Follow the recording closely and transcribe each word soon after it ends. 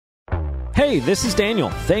Hey, this is Daniel.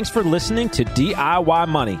 Thanks for listening to DIY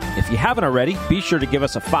Money. If you haven't already, be sure to give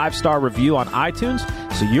us a 5-star review on iTunes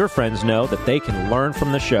so your friends know that they can learn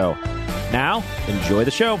from the show. Now, enjoy the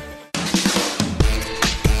show.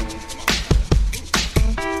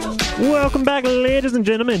 Welcome back, ladies and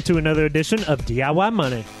gentlemen, to another edition of DIY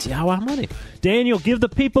Money. DIY Money. Daniel, give the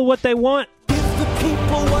people what they want. Give the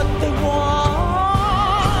people what they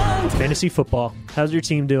want. Fantasy football. How's your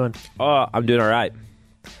team doing? I'm doing all right.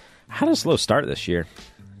 I had a slow start this year.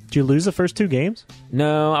 Did you lose the first 2 games?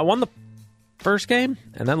 No, I won the first game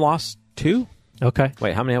and then lost 2. Okay.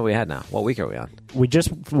 Wait, how many have we had now? What week are we on? We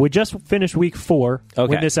just finished week 4 Okay.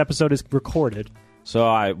 when this episode is recorded. So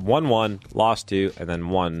I won 1, lost 2, and then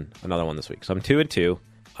won another one this week. So I'm 2-2.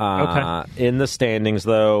 Okay. In the standings,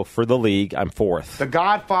 though, for the league, I'm 4th. The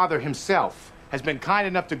Godfather himself has been kind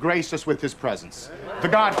enough to grace us with his presence. The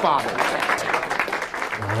Godfather.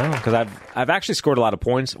 Because I've actually scored a lot of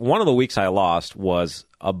points. One of the weeks I lost was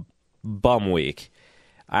a bum week.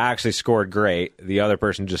 I actually scored great. The other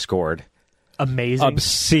person just scored Amazing.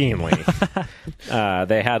 obscenely.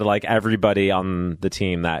 They had like everybody on the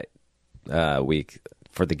team that week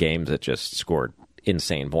for the games that just scored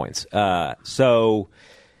insane points. So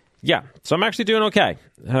I'm actually doing okay.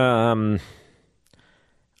 I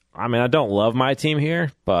mean, I don't love my team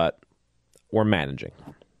here, but we're managing.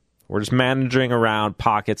 We're just managing around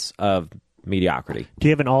pockets of mediocrity. Do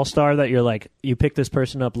you have an all-star that you're like, you pick this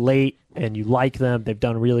person up late and you like them, they've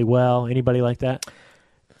done really well? Anybody like that?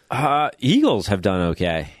 Eagles have done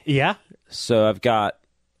okay. Yeah? So I've got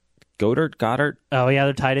Goddard Oh, yeah,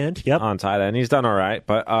 they're tight end. Yep. on tight end. He's done all right.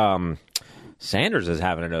 But Sanders is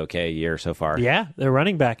having an okay year so far. Yeah, their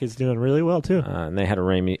running back is doing really well, too. And they had a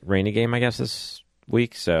rainy game, I guess, this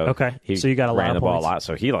week. So Okay. he So you got a lot ran of the ball points. a lot.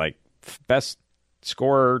 So he best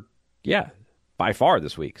scorer, by far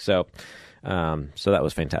this week. So that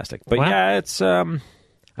was fantastic. But Wow. yeah, it's I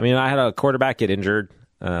mean, I had a quarterback get injured.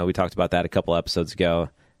 We talked about that a couple episodes ago.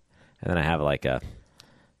 And then I have like a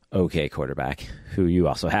okay quarterback who you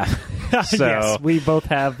also have. So yes, we both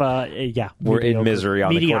have, we're in mediocre- misery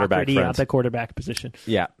on the quarterback mediocrity front. at the quarterback position.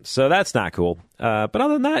 yeah, so that's not cool. But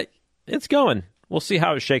other than that, it's going. We'll see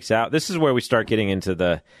how it shakes out. This is where we start getting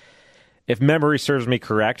into if memory serves me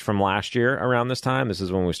correct from last year around this time, this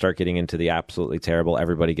is when we start getting into the absolutely terrible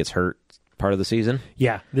everybody gets hurt part of the season.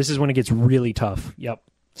 Yeah, this is when it gets really tough. Yep.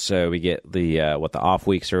 So we get the off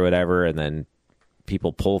weeks or whatever, and then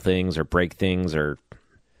people pull things or break things, or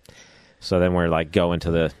so then we're like going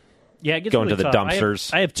to the Yeah, it gets Going really to the tough.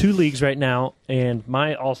 dumpsters. I have 2 leagues right now, and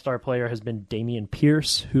my all-star player has been Damian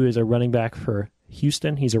Pierce, who is a running back for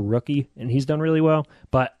Houston. He's a rookie, and he's done really well.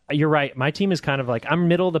 But you're right. My team is kind of like, I'm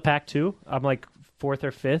middle of the pack, too. I'm like 4th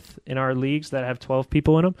or 5th in our leagues that have 12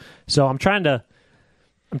 people in them. So I'm trying to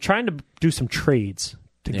do some trades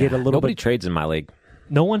to get a little nobody bit. trades in my league.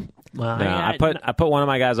 No one? No, I put one of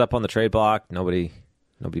my guys up on the trade block. Nobody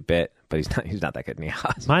bit, but he's not that good in the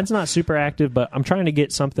odds. Mine's not super active, but I'm trying to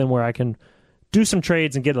get something where I can do some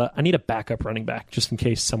trades and I need a backup running back just in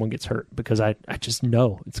case someone gets hurt, because I just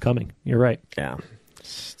know it's coming. You're right. Yeah,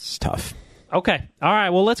 it's tough. Okay. All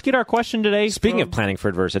right. Well, let's get our question today. Speaking of planning for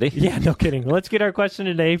adversity. Yeah, no kidding. Let's get our question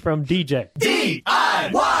today from DJ.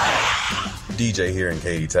 DJ here in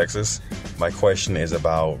Katy, Texas. My question is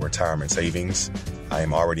about retirement savings. I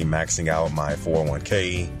am already maxing out my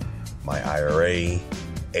 401k, my IRA,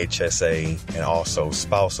 HSA, and also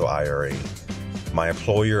spousal IRA. My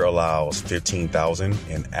employer allows $15,000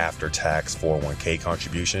 in after-tax 401k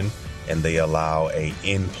contribution, and they allow a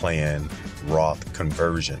in-plan Roth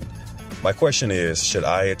conversion. My question is, should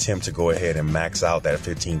I attempt to go ahead and max out that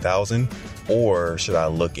 $15,000, or should I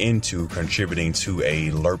look into contributing to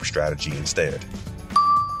a LERP strategy instead?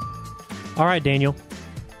 All right, Daniel.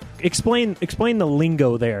 Explain the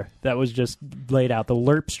lingo there that was just laid out, the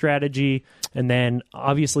LERP strategy, and then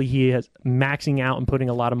obviously he is maxing out and putting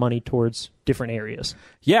a lot of money towards different areas.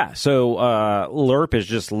 Yeah, so LERP is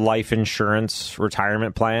just life insurance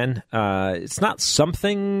retirement plan. It's not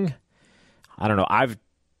something, I don't know, I've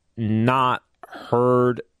not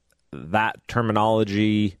heard that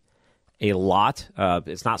terminology a lot.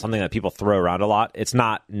 It's not something that people throw around a lot. It's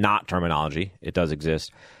not terminology. It does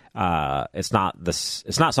exist. It's not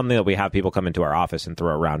something that we have people come into our office and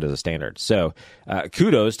throw around as a standard. So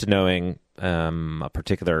kudos to knowing a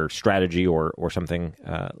particular strategy or something,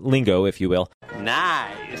 lingo, if you will.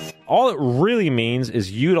 Nice. All it really means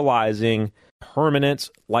is utilizing permanent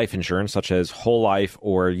life insurance, such as whole life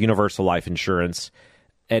or universal life insurance,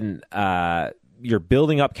 and you're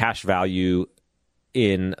building up cash value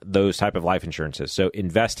in those type of life insurances. So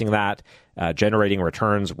investing that, generating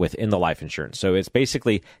returns within the life insurance. So it's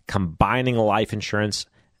basically combining life insurance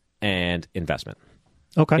and investment.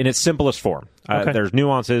 Okay. In its simplest form. Okay. There's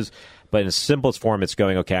nuances, but in its simplest form, it's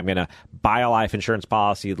going, okay, I'm going to buy a life insurance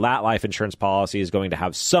policy. That life insurance policy is going to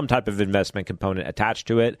have some type of investment component attached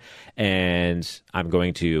to it, and I'm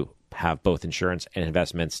going to have both insurance and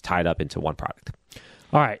investments tied up into one product.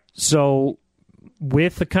 All right. So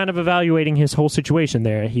with the kind of evaluating his whole situation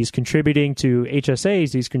there, he's contributing to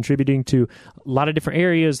HSAs, he's contributing to a lot of different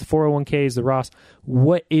areas, the 401ks, the Roths.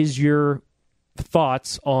 What is your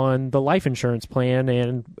thoughts on the life insurance plan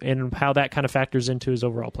and how that kind of factors into his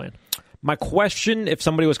overall plan? My question, if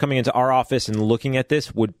somebody was coming into our office and looking at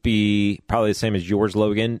this, would be probably the same as yours,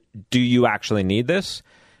 Logan. Do you actually need this?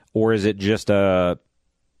 Or is it just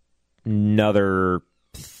another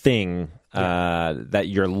thing that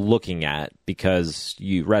you're looking at because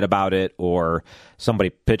you read about it or somebody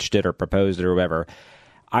pitched it or proposed it or whatever?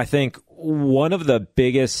 I think one of the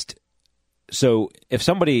biggest... So if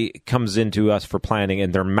somebody comes into us for planning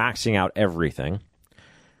and they're maxing out everything,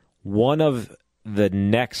 one of the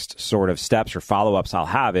next sort of steps or follow-ups I'll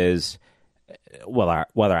have is whether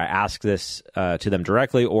I ask this to them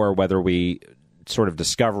directly or whether we sort of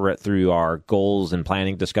discover it through our goals and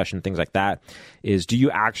planning discussion, things like that, is do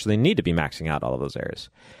you actually need to be maxing out all of those areas?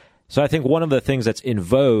 So I think one of the things that's in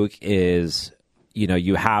vogue is,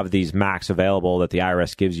 you have these max available that the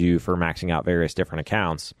IRS gives you for maxing out various different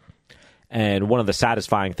accounts. And one of the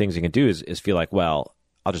satisfying things you can do is feel like, well,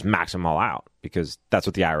 I'll just max them all out because that's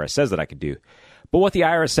what the IRS says that I could do. But what the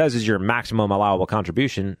IRS says is your maximum allowable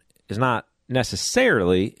contribution is not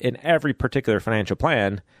necessarily in every particular financial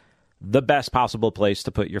plan the best possible place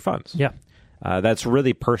to put your funds. Yeah. That's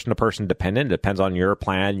really person-to-person dependent. It depends on your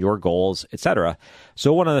plan, your goals, etc.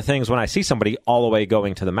 So one of the things when I see somebody all the way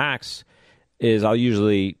going to the max is I'll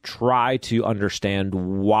usually try to understand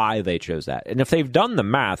why they chose that. And if they've done the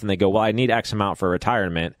math and they go, well, I need X amount for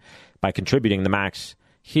retirement by contributing the max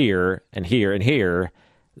here and here and here,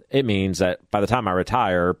 it means that by the time I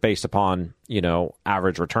retire, based upon,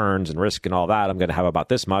 average returns and risk and all that, I'm going to have about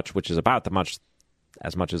this much, which is about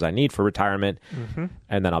as much as I need for retirement. Mm-hmm.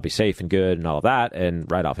 And then I'll be safe and good and all of that and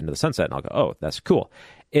right off into the sunset. And I'll go, oh, that's cool.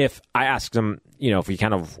 If I ask them, if we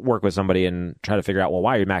kind of work with somebody and try to figure out, well,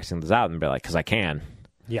 why are you maxing this out? And be like, because I can.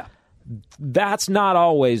 Yeah. That's not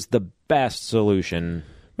always the best solution.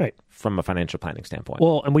 Right. From a financial planning standpoint.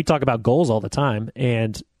 Well, and we talk about goals all the time.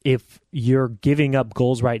 And if you're giving up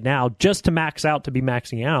goals right now just to max out to be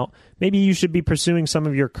maxing out, maybe you should be pursuing some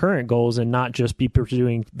of your current goals and not just be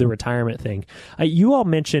pursuing the retirement thing. You all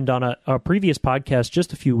mentioned on a previous podcast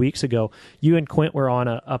just a few weeks ago, you and Quint were on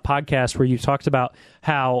a podcast where you talked about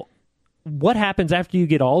how what happens after you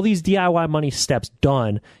get all these DIY money steps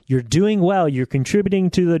done. You're doing well. You're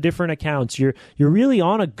contributing to the different accounts. You're really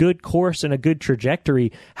on a good course and a good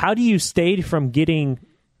trajectory. How do you stay from getting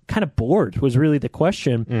kind of bored was really the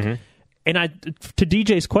question. Mm-hmm. And to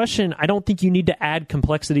DJ's question, I don't think you need to add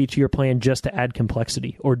complexity to your plan just to add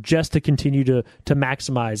complexity or just to continue to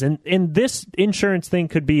maximize. And this insurance thing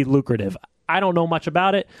could be lucrative. I don't know much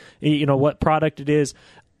about it, what product it is,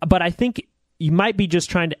 but I think you might be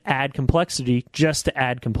just trying to add complexity just to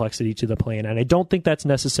add complexity to the plan. And I don't think that's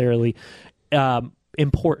necessarily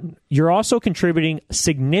important. You're also contributing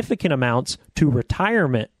significant amounts to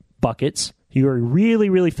retirement buckets. You are really,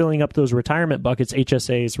 really filling up those retirement buckets,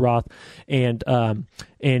 HSAs, Roth, and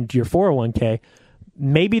your 401k.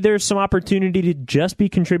 Maybe there's some opportunity to just be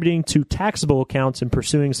contributing to taxable accounts and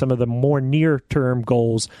pursuing some of the more near-term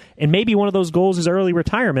goals. And maybe one of those goals is early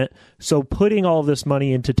retirement, so putting all of this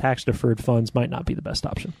money into tax-deferred funds might not be the best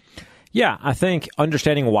option. Yeah, I think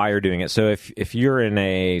understanding why you're doing it. So if you're in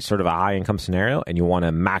a sort of a high-income scenario and you want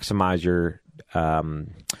to maximize your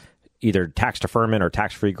either tax deferment or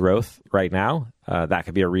tax-free growth right now, that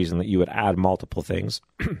could be a reason that you would add multiple things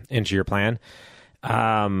into your plan.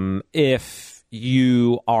 If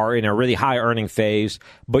you are in a really high earning phase,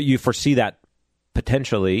 but you foresee that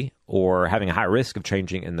potentially or having a high risk of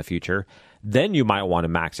changing in the future, then you might want to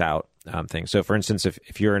max out things. So for instance,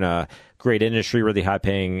 if you're in a great industry, really high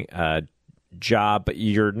paying job, but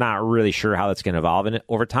you're not really sure how that's going to evolve in it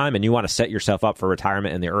over time, and you want to set yourself up for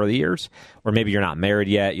retirement in the early years, or maybe you're not married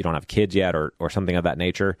yet, you don't have kids yet, or something of that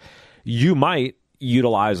nature, you might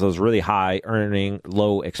utilize those really high earning,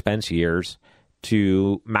 low expense years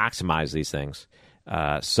to maximize these things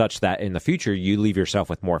such that in the future you leave yourself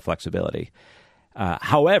with more flexibility.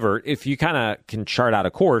 However, if you kind of can chart out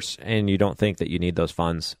a course and you don't think that you need those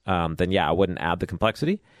funds, then yeah, I wouldn't add the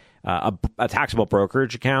complexity. A taxable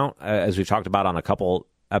brokerage account, as we've talked about on a couple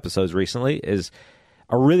episodes recently, is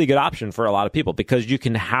a really good option for a lot of people because you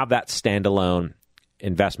can have that standalone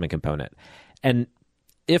investment component. And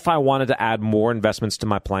if I wanted to add more investments to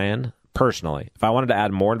my plan, personally, if I wanted to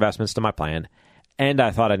add more investments to my plan and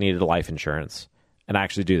I thought I needed life insurance, and I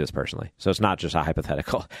actually do this personally, so it's not just a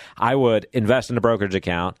hypothetical, I would invest in a brokerage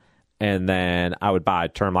account and then I would buy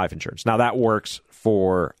term life insurance. Now, that works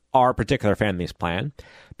for our particular family's plan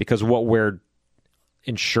because what we're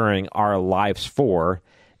insuring our lives for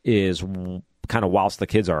is kind of whilst the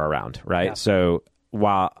kids are around, right? Yeah. So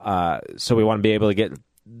so we want to be able to get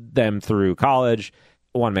them through college.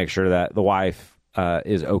 We want to make sure that the wife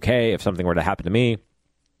is okay if something were to happen to me.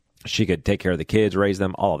 She could take care of the kids, raise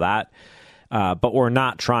them, all of that. But we're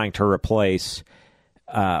not trying to replace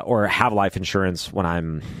or have life insurance when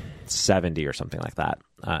I'm 70 or something like that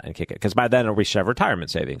and kick it. Because by then we should have retirement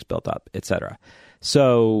savings built up, et cetera.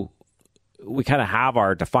 So we kind of have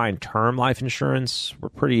our defined term life insurance. We're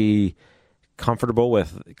pretty comfortable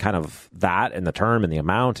with kind of that and the term and the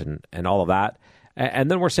amount and all of that.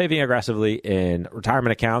 And then we're saving aggressively in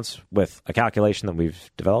retirement accounts with a calculation that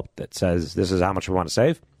we've developed that says this is how much we want to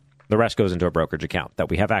save. The rest goes into a brokerage account that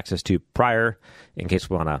we have access to prior in case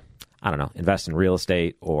we want to, I don't know, invest in real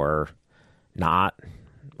estate or not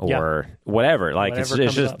or whatever. Like it's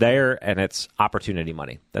just there, and it's opportunity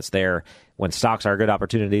money that's there. When stocks are a good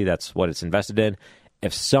opportunity, that's what it's invested in.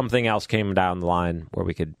 If something else came down the line where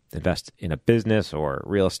we could invest in a business or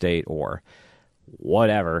real estate or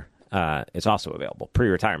whatever, it's also available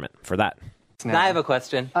pre-retirement for that. I have a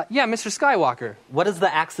question. Yeah, Mr. Skywalker. What does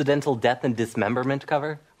the accidental death and dismemberment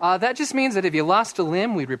cover? That just means that if you lost a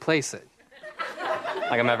limb, we'd replace it.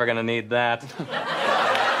 Like I'm ever going to need that.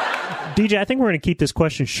 DJ, I think we're going to keep this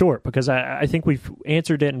question short because I think we've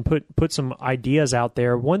answered it and put some ideas out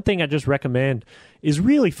there. One thing I just recommend is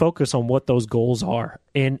really focus on what those goals are.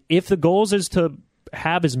 And if the goals is to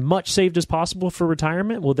have as much saved as possible for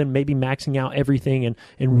retirement, well, then maybe maxing out everything and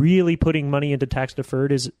really putting money into tax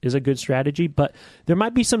deferred is a good strategy. But there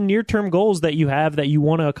might be some near-term goals that you have that you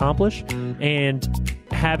want to accomplish, and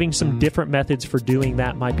having some different methods for doing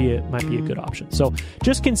that might be a good option. So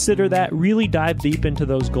just consider that, really dive deep into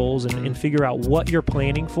those goals and figure out what you're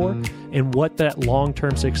planning for and what that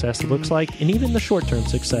long-term success looks like, and even the short-term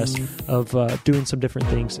success of doing some different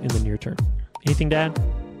things in the near term. Anything to add?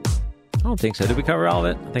 I don't think so. Did we cover all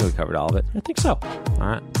of it? I think we covered all of it. I think so.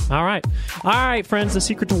 All right, friends. The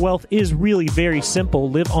secret to wealth is really very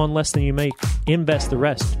simple. Live on less than you make. Invest the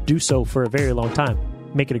rest. Do so for a very long time.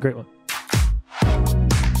 Make it a great one.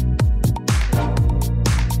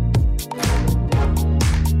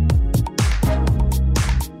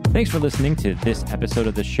 Thanks for listening to this episode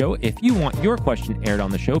of the show. If you want your question aired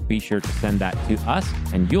on the show, be sure to send that to us,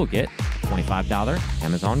 and you'll get a $25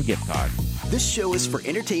 Amazon gift card. This show is for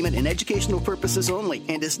entertainment and educational purposes only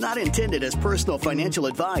and is not intended as personal financial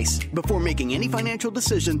advice. Before making any financial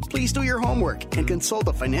decision, please do your homework and consult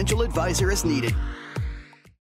a financial advisor as needed.